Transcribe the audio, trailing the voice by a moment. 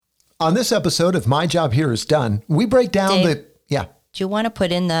On this episode of My Job Here Is Done, we break down Dave, Yeah. Do you want to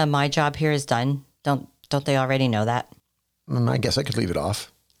put in the "My job here is done"? Don't they already know that? I guess I could leave it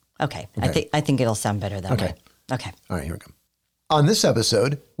off. Okay. I think it'll sound better that way. Okay. All right, here we go. On this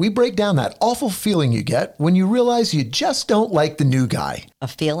episode, we break down that awful feeling you get when you realize you just don't like the new guy. A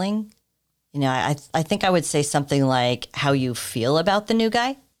feeling? You know, I think I would say something like how you feel about the new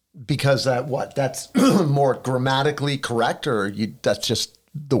guy. Because that's more grammatically correct, or that's just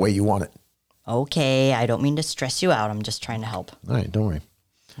the way you want it? Okay, I don't mean to stress you out. I'm just trying to help. All right, don't worry.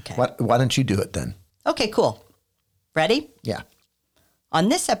 Okay. Why don't you do it then? Okay, cool. Ready? Yeah. On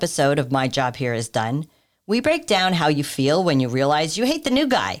this episode of My Job Here Is Done, we break down how you feel when you realize you hate the new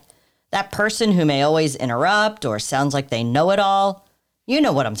guy. That person who may always interrupt or sounds like they know it all. You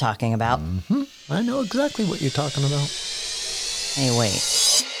know what I'm talking about. Mm-hmm. I know exactly what you're talking about. Hey,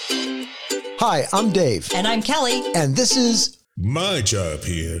 wait. Hi, I'm Dave. And I'm Kelly. And this is My Job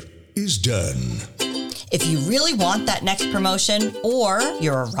Here Is Done. If you really want that next promotion or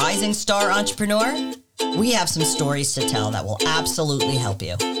you're a rising star entrepreneur, we have some stories to tell that will absolutely help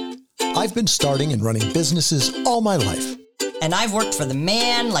you. I've been starting and running businesses all my life. And I've worked for the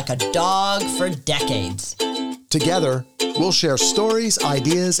man like a dog for decades. Together, we'll share stories,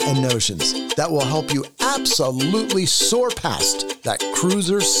 ideas, and notions that will help you absolutely soar past that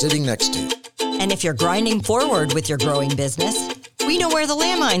cruiser sitting next to you. And if you're grinding forward with your growing business, we know where the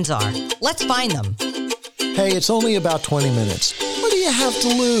landmines are. Let's find them. Hey, it's only about 20 minutes. What do you have to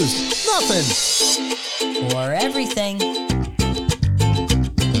lose? Nothing. Or everything.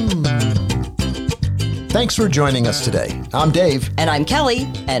 Thanks for joining us today. I'm Dave. And I'm Kelly,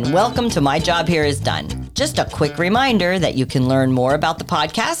 and welcome to My Job Here Is Done. Just a quick reminder that you can learn more about the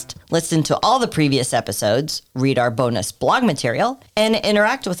podcast, listen to all the previous episodes, read our bonus blog material, and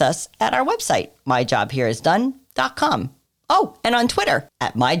interact with us at our website, myjobhereisdone.com. Oh, and on Twitter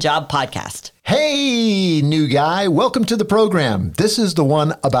at MyJobPodcast. Hey, new guy. Welcome to the program. This is the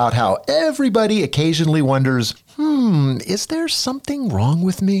one about how everybody occasionally wonders, is there something wrong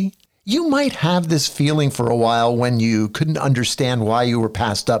with me? You might have this feeling for a while when you couldn't understand why you were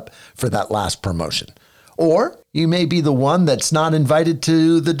passed up for that last promotion. Or you may be the one that's not invited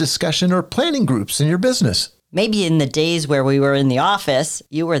to the discussion or planning groups in your business. Maybe in the days where we were in the office,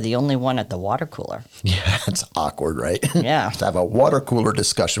 you were the only one at the water cooler. Yeah, it's awkward, right? Yeah. To have a water cooler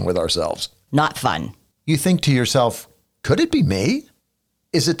discussion with ourselves. Not fun. You think to yourself, could it be me?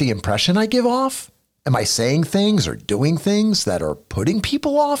 Is it the impression I give off? Am I saying things or doing things that are putting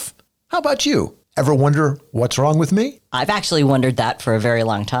people off? How about you? Ever wonder what's wrong with me? I've actually wondered that for a very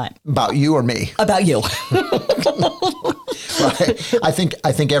long time. About you or me? About you. Right. I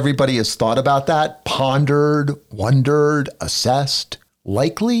think everybody has thought about that, pondered, wondered, assessed,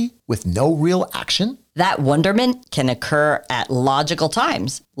 likely with no real action. That wonderment can occur at logical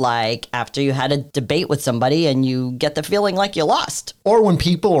times, like after you had a debate with somebody and you get the feeling like you lost. Or when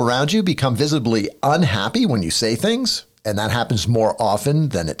people around you become visibly unhappy when you say things, and that happens more often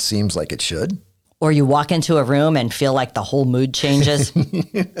than it seems like it should. Or you walk into a room and feel like the whole mood changes.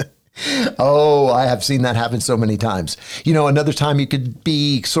 Oh, I have seen that happen so many times. You know, another time you could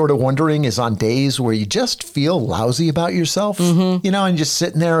be sort of wondering is on days where you just feel lousy about yourself, you know, and just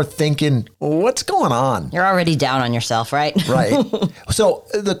sitting there thinking, what's going on? You're already down on yourself, right? Right. So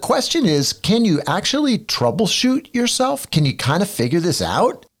the question is, can you actually troubleshoot yourself? Can you kind of figure this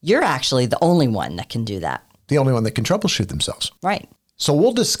out? You're actually the only one that can do that. The only one that can troubleshoot themselves. Right. So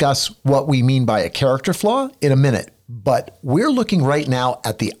we'll discuss what we mean by a character flaw in a minute, but we're looking right now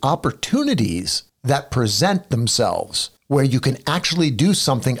at the opportunities that present themselves where you can actually do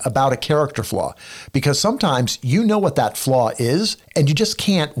something about a character flaw. Because sometimes you know what that flaw is, and you just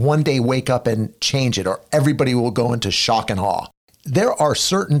can't one day wake up and change it, or everybody will go into shock and awe. There are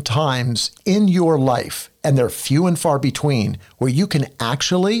certain times in your life, and they're few and far between, where you can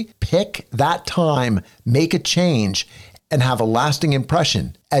actually pick that time, make a change, and have a lasting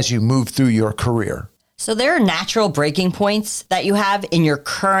impression as you move through your career. So there are natural breaking points that you have in your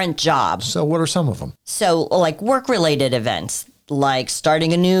current job. So what are some of them? So like work-related events, like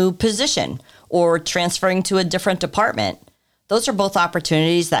starting a new position or transferring to a different department. Those are both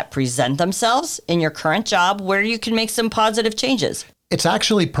opportunities that present themselves in your current job where you can make some positive changes. It's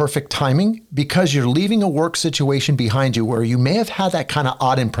actually perfect timing because you're leaving a work situation behind you where you may have had that kind of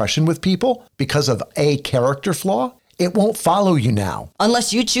odd impression with people because of a character flaw. It won't follow you now.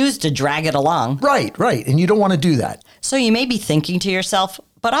 Unless you choose to drag it along. Right. And you don't want to do that. So you may be thinking to yourself,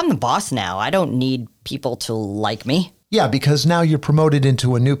 but I'm the boss now. I don't need people to like me. Yeah, because now you're promoted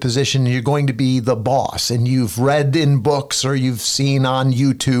into a new position and you're going to be the boss, and you've read in books or you've seen on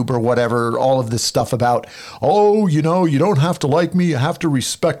YouTube or whatever, all of this stuff about, oh, you don't have to like me, you have to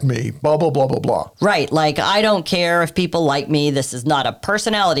respect me, blah, blah, blah, blah, blah. Right. Like, I don't care if people like me. This is not a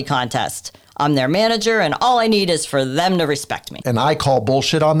personality contest. I'm their manager, and all I need is for them to respect me. And I call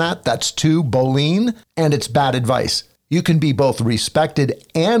bullshit on that. That's too Boleyn, and it's bad advice. You can be both respected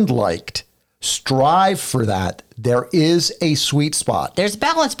and liked. Strive for that. There is a sweet spot. There's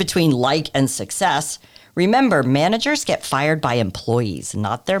balance between like and success. Remember, managers get fired by employees,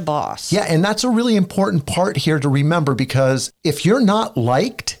 not their boss. Yeah, and that's a really important part here to remember, because if you're not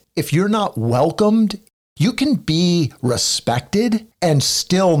liked, if you're not welcomed, you can be respected and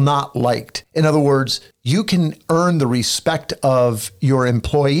still not liked. In other words, you can earn the respect of your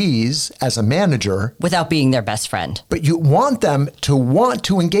employees as a manager without being their best friend. But you want them to want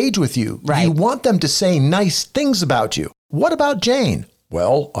to engage with you. Right. You want them to say nice things about you. What about Jane?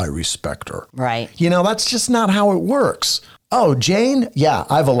 Well, I respect her. Right. That's just not how it works. Oh, Jane? Yeah,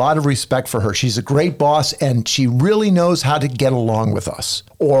 I have a lot of respect for her. She's a great boss and she really knows how to get along with us.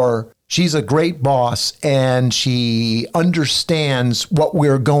 Or she's a great boss and she understands what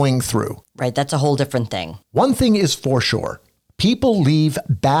we're going through. Right, that's a whole different thing. One thing is for sure. People leave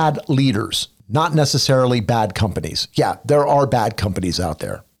bad leaders, not necessarily bad companies. Yeah, there are bad companies out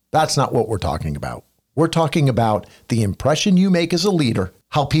there. That's not what we're talking about. We're talking about the impression you make as a leader,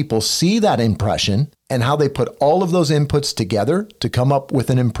 how people see that impression, and how they put all of those inputs together to come up with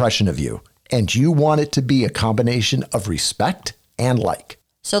an impression of you. And you want it to be a combination of respect and like.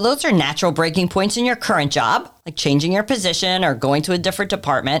 So those are natural breaking points in your current job, like changing your position or going to a different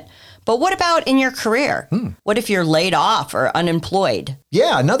department. But what about in your career? What if you're laid off or unemployed?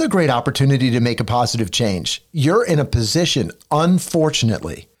 Yeah, another great opportunity to make a positive change. You're in a position,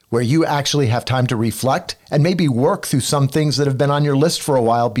 unfortunately, where you actually have time to reflect and maybe work through some things that have been on your list for a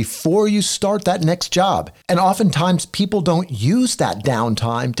while before you start that next job. And oftentimes people don't use that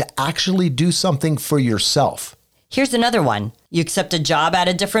downtime to actually do something for yourself. Here's another one. You accept a job at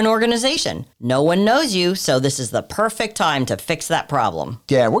a different organization. No one knows you, so this is the perfect time to fix that problem.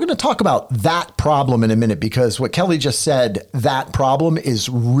 Yeah, we're going to talk about that problem in a minute, because what Kelly just said, that problem is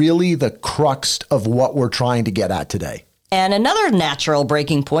really the crux of what we're trying to get at today. And another natural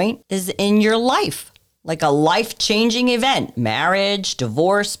breaking point is in your life, like a life-changing event, marriage,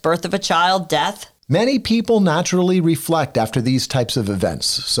 divorce, birth of a child, death. Many people naturally reflect after these types of events.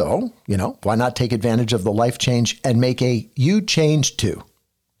 So, why not take advantage of the life change and make a you change too?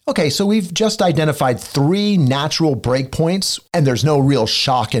 Okay, so we've just identified 3 natural breakpoints, and there's no real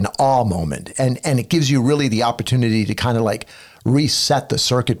shock and awe moment. And it gives you really the opportunity to kind of like reset the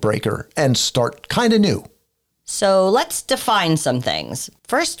circuit breaker and start kind of new. So let's define some things.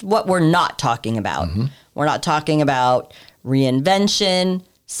 First, what we're not talking about. We're not talking about reinvention,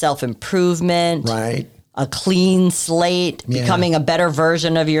 self-improvement, right? A clean slate, becoming a better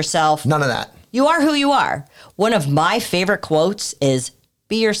version of yourself. None of that. You are who you are. One of my favorite quotes is,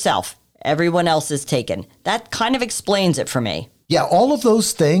 be yourself. Everyone else is taken. That kind of explains it for me. Yeah, all of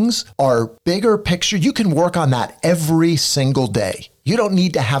those things are bigger picture. You can work on that every single day. You don't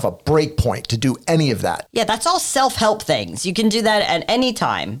need to have a break point to do any of that. Yeah, that's all self-help things. You can do that at any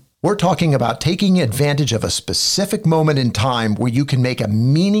time. We're talking about taking advantage of a specific moment in time where you can make a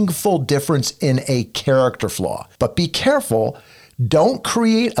meaningful difference in a character flaw. But be careful, don't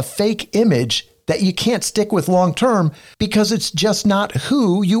create a fake image that you can't stick with long term, because it's just not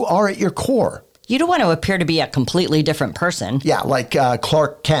who you are at your core. You don't want to appear to be a completely different person. Yeah, like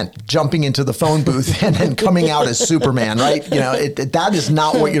Clark Kent jumping into the phone booth and then coming out as Superman, right? That is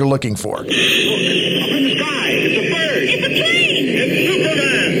not what you're looking for. Up in the sky, it's a bird. It's a plane. It's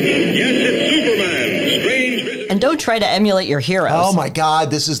Superman. Yes, it's Superman. Strange. And don't try to emulate your heroes. Oh my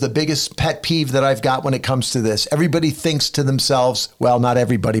God, this is the biggest pet peeve that I've got when it comes to this. Everybody thinks to themselves, well, not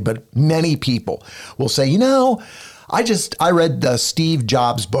everybody, but many people will say, I read the Steve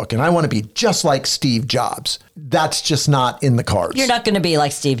Jobs book and I want to be just like Steve Jobs. That's just not in the cards. You're not going to be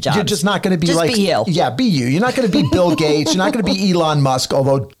like Steve Jobs. You're just not going to be just like... be you. Yeah, be you. You're not going to be Bill Gates. You're not going to be Elon Musk,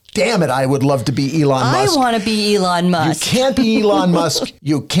 although... Damn it, I would love to be Elon Musk. I want to be Elon Musk. You can't be Elon Musk.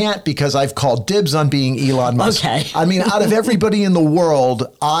 You can't, because I've called dibs on being Elon Musk. Okay. I mean, out of everybody in the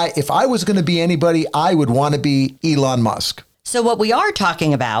world, if I was going to be anybody, I would want to be Elon Musk. So what we are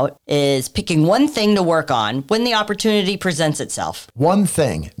talking about is picking one thing to work on when the opportunity presents itself. One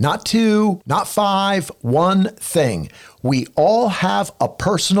thing, not 2, not 5, one thing. We all have a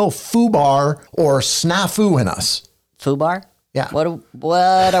personal foobar or snafu in us. Foobar? Yeah. What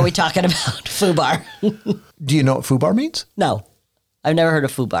are we talking about? Foobar. Do you know what foobar means? No, I've never heard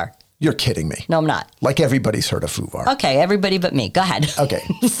of foobar. You're kidding me. No, I'm not. Like everybody's heard of FUBAR. Okay, everybody but me. Go ahead. Okay.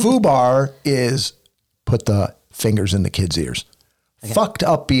 FUBAR is put the fingers in the kids' ears. Okay. Fucked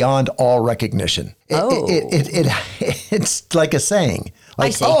up beyond all recognition. It's like a saying.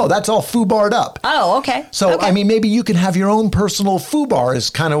 Like, oh, that's all FUBAR'd up. Oh, okay. So, okay. I mean, maybe you can have your own personal FUBAR is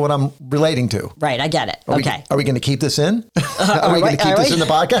kind of what I'm relating to. Right, I get it. Okay. Are we going to keep this in? Are we going to keep this in the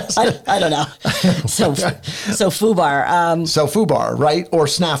podcast? I don't know. So FUBAR. So FUBAR, right? Or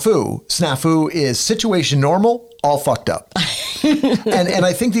snafu. Snafu is situation normal, all fucked up. and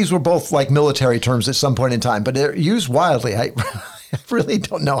I think these were both like military terms at some point in time, but they're used wildly. I really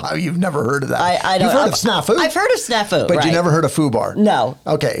don't know how you've never heard of that. I don't. You've heard of snafu? I've heard of snafu, but you never heard of FUBAR. No.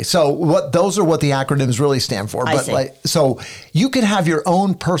 Okay, so those are what the acronyms really stand for. I see. So you could have your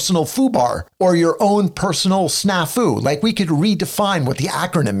own personal FUBAR or your own personal snafu. Like we could redefine what the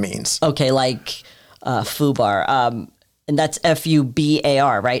acronym means. Okay, like FUBAR, and that's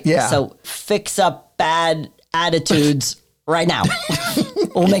FUBAR, right? Yeah. So fix up bad attitudes right now.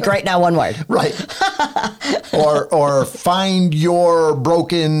 We'll make right now one word. Right. or find your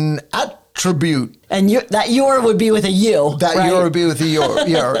broken attribute. And that your would be with a U. That right? your would be with a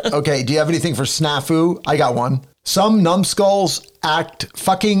your. Okay, do you have anything for snafu? I got one. Some numbskulls act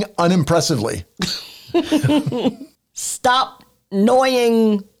fucking unimpressively. Stop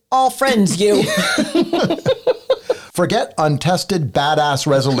annoying all friends, you. Forget untested badass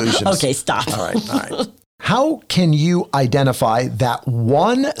resolutions. Okay, stop. All right. How can you identify that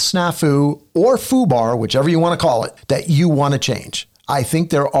one snafu or FUBAR, whichever you want to call it, that you want to change? I think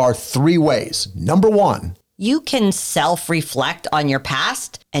there are 3 ways. Number 1. You can self-reflect on your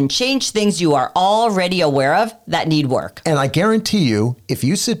past and change things you are already aware of that need work. And I guarantee you, if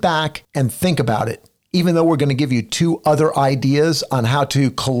you sit back and think about it, even though we're going to give you 2 other ideas on how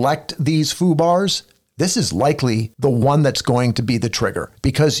to collect these FUBARs, this is likely the one that's going to be the trigger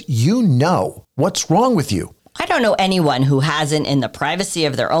because you know what's wrong with you. I don't know anyone who hasn't, in the privacy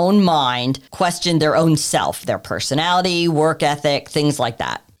of their own mind, questioned their own self, their personality, work ethic, things like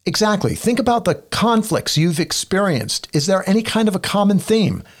that. Exactly. Think about the conflicts you've experienced. Is there any kind of a common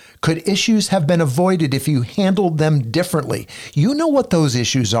theme? Could issues have been avoided if you handled them differently? You know what those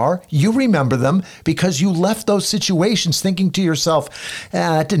issues are. You remember them because you left those situations thinking to yourself,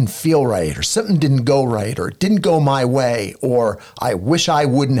 that didn't feel right, or something didn't go right, or it didn't go my way, or I wish I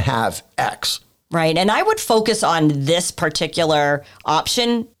wouldn't have X. Right. And I would focus on this particular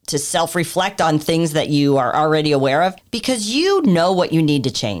option to self-reflect on things that you are already aware of because you know what you need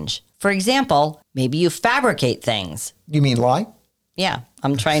to change. For example, maybe you fabricate things. You mean lie? Yeah,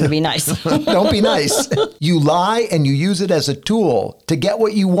 I'm trying to be nice. Don't be nice. You lie and you use it as a tool to get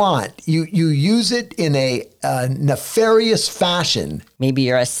what you want. You use it in a nefarious fashion. Maybe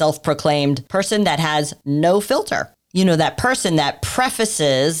you're a self-proclaimed person that has no filter. You know, that person that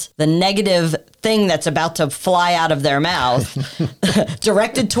prefaces the negative thing that's about to fly out of their mouth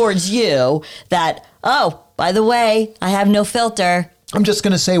directed towards you that, oh, by the way, I have no filter. I'm just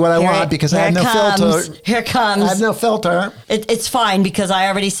going to say what I want because I have no filter. Here it comes. I have no filter. It's fine because I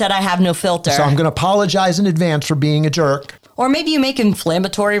already said I have no filter. So I'm going to apologize in advance for being a jerk. Or maybe you make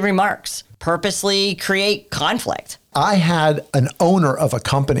inflammatory remarks, purposely create conflict. I had an owner of a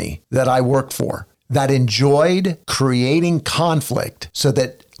company that I worked for that enjoyed creating conflict so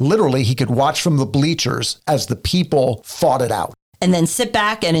that literally he could watch from the bleachers as the people fought it out. And then sit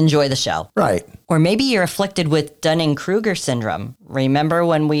back and enjoy the show. Right. Or maybe you're afflicted with Dunning-Kruger syndrome. Remember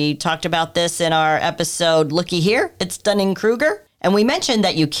when we talked about this in our episode, Looky Here, it's Dunning-Kruger? And we mentioned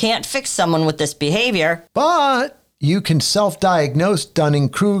that you can't fix someone with this behavior. But you can self-diagnose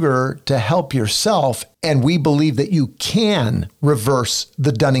Dunning-Kruger to help yourself. And we believe that you can reverse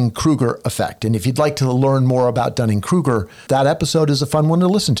the Dunning-Kruger effect. And if you'd like to learn more about Dunning-Kruger, that episode is a fun one to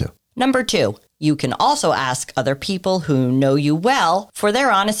listen to. Number 2, you can also ask other people who know you well for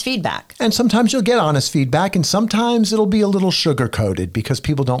their honest feedback. And sometimes you'll get honest feedback, and sometimes it'll be a little sugar-coated because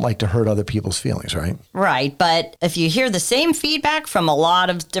people don't like to hurt other people's feelings, right? Right, but if you hear the same feedback from a lot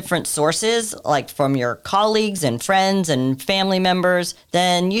of different sources, like from your colleagues and friends and family members,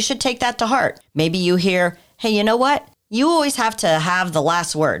 then you should take that to heart. Maybe you hear, hey, you know what? You always have to have the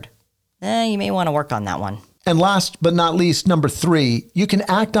last word. You may want to work on that one. And last but not least, number 3, you can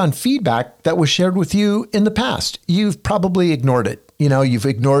act on feedback that was shared with you in the past. You've probably ignored it. You've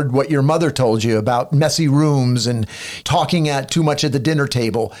ignored what your mother told you about messy rooms and talking at too much at the dinner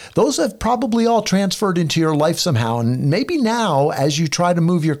table. Those have probably all transferred into your life somehow. And maybe now, as you try to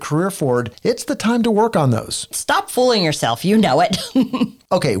move your career forward, it's the time to work on those. Stop fooling yourself. You know it.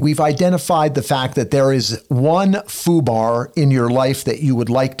 Okay, we've identified the fact that there is one foobar in your life that you would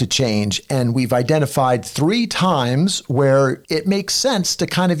like to change, and we've identified 3 times where it makes sense to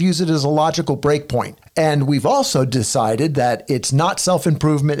kind of use it as a logical breakpoint. And we've also decided that it's not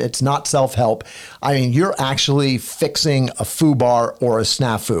self-improvement, it's not self-help. I mean, you're actually fixing a foobar or a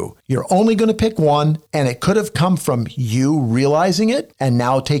snafu. You're only going to pick one, and it could have come from you realizing it and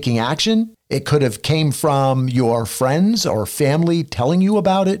now taking action. It could have came from your friends or family telling you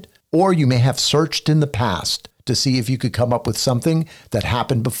about it, or you may have searched in the past to see if you could come up with something that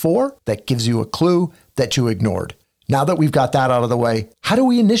happened before that gives you a clue that you ignored. Now that we've got that out of the way, how do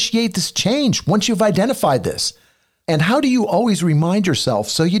we initiate this change once you've identified this? And how do you always remind yourself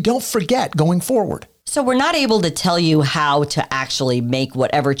so you don't forget going forward? So we're not able to tell you how to actually make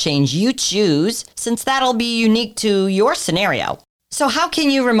whatever change you choose, since that'll be unique to your scenario. So how can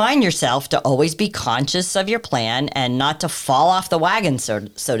you remind yourself to always be conscious of your plan and not to fall off the wagon, so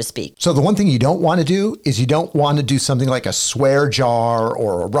to speak? So the one thing you don't want to do is you don't want to do something like a swear jar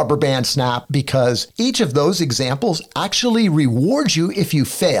or a rubber band snap, because each of those examples actually rewards you if you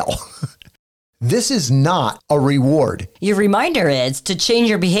fail. This is not a reward. Your reminder is to change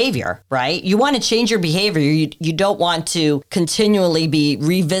your behavior, right? You want to change your behavior. You don't want to continually be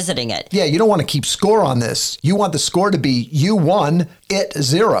revisiting it. Yeah, you don't want to keep score on this. You want the score to be you won, it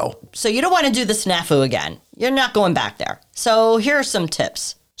 0. So you don't want to do the snafu again. You're not going back there. So here are some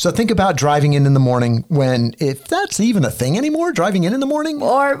tips. So think about driving in the morning when, if that's even a thing anymore, driving in the morning.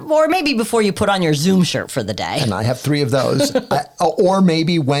 Or maybe before you put on your Zoom shirt for the day. And I have 3 of those. Or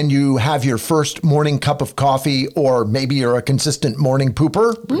maybe when you have your first morning cup of coffee, or maybe you're a consistent morning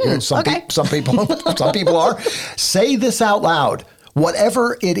pooper. Some people are. Say this out loud.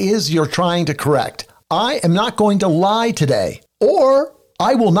 Whatever it is you're trying to correct. I am not going to lie today. Or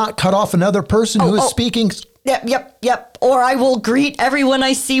I will not cut off another person who is speaking. Yep. Or I will greet everyone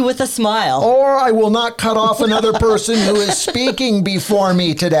I see with a smile. Or I will not cut off another person who is speaking before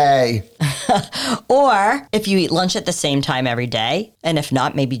me today. Or if you eat lunch at the same time every day, and if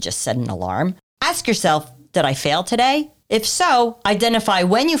not, maybe just set an alarm. Ask yourself, did I fail today? If so, identify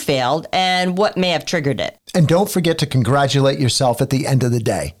when you failed and what may have triggered it. And don't forget to congratulate yourself at the end of the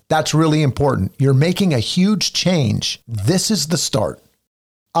day. That's really important. You're making a huge change. This is the start.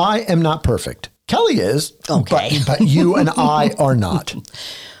 I am not perfect. Kelly is, okay. but you and I are not.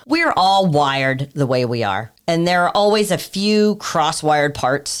 We're all wired the way we are, and there are always a few cross-wired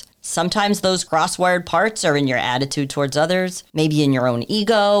parts. Sometimes those cross-wired parts are in your attitude towards others, maybe in your own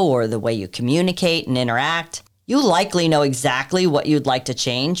ego or the way you communicate and interact. You likely know exactly what you'd like to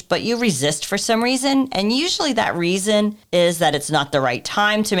change, but you resist for some reason, and usually that reason is that it's not the right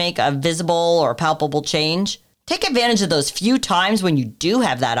time to make a visible or palpable change. Take advantage of those few times when you do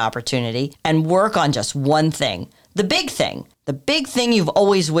have that opportunity and work on just one thing. The big thing you've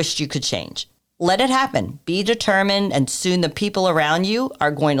always wished you could change. Let it happen. Be determined, and soon the people around you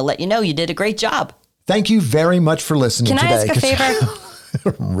are going to let you know you did a great job. Thank you very much for listening today. Can I ask a favor?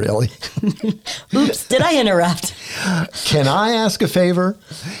 Really? Oops, did I interrupt? Can I ask a favor?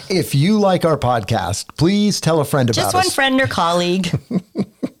 If you like our podcast, please tell a friend about us. Just one friend or colleague.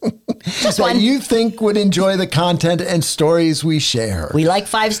 Just that one you think would enjoy the content and stories we share. We like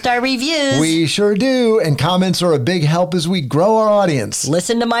 5-star reviews. We sure do. And comments are a big help as we grow our audience.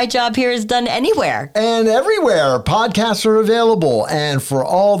 Listen to My Job Here is Done anywhere. And everywhere. Podcasts are available. And for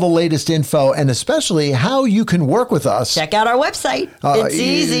all the latest info, and especially how you can work with us, check out our website. It's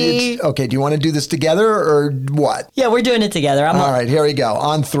easy. Okay, do you want to do this together or what? Yeah, we're doing it together. All right, here we go.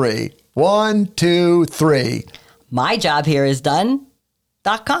 On 3. 1, 2, 3.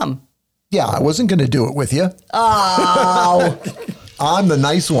 MyJobHereIsDone.com. Yeah, I wasn't going to do it with you. Oh. I'm the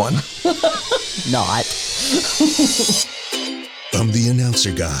nice one. Not. I'm the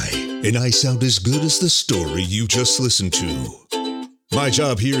announcer guy, and I sound as good as the story you just listened to. My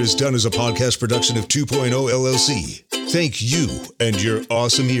Job Here is Done as a podcast production of 2.0 LLC. Thank you and your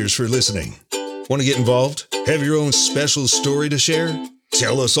awesome ears for listening. Want to get involved? Have your own special story to share?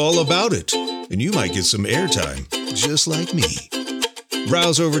 Tell us all about it, and you might get some airtime, just like me.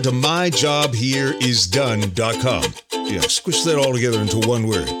 Browse over to myjobhereisdone.com. Yeah, squish that all together into one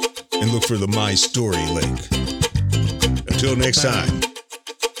word and look for the My Story link. Until next time,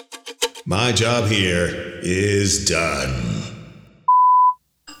 my job here is done.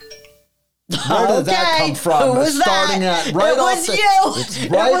 Where did that come from? Who was Starting that? at right It off was the, you. It's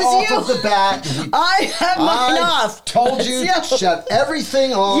It right was off you. of the bat. I have mine off. Told you It's to shut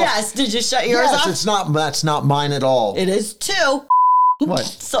everything off. Yes. Did you shut yours Yes, off? that's not mine at all. It is too. What?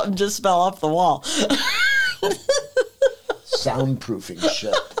 Something just fell off the wall. Soundproofing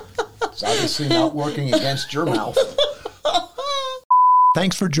shit. It's obviously not working against your mouth.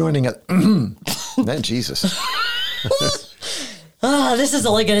 Thanks for joining us. Man, Jesus. This is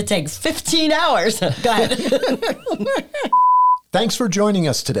only going to take 15 hours. Go ahead. Thanks for joining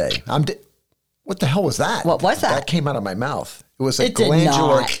us today. What the hell was that? What was that? That came out of my mouth. It was a It did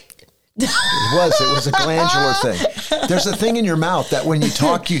glandular. not. It was a glandular thing. There's a thing in your mouth that when you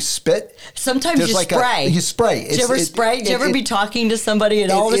talk, you spit. Sometimes There's you like spray. you spray. Do you ever spray? Do you ever be talking to somebody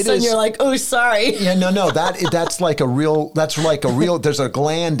and all of a sudden you're like, oh, sorry. Yeah, no. That's like a real. There's a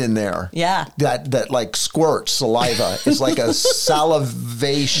gland in there. Yeah. That like squirts saliva. It's like a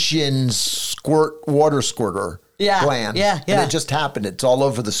salivation water squirter. Yeah, Gland. yeah. And it just happened. It's all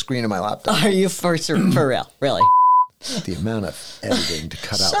over the screen of my laptop. Are you for real? Really? The amount of editing to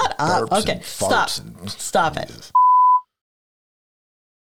cut Shut out up. burps Okay, and farts stop. and Stop it.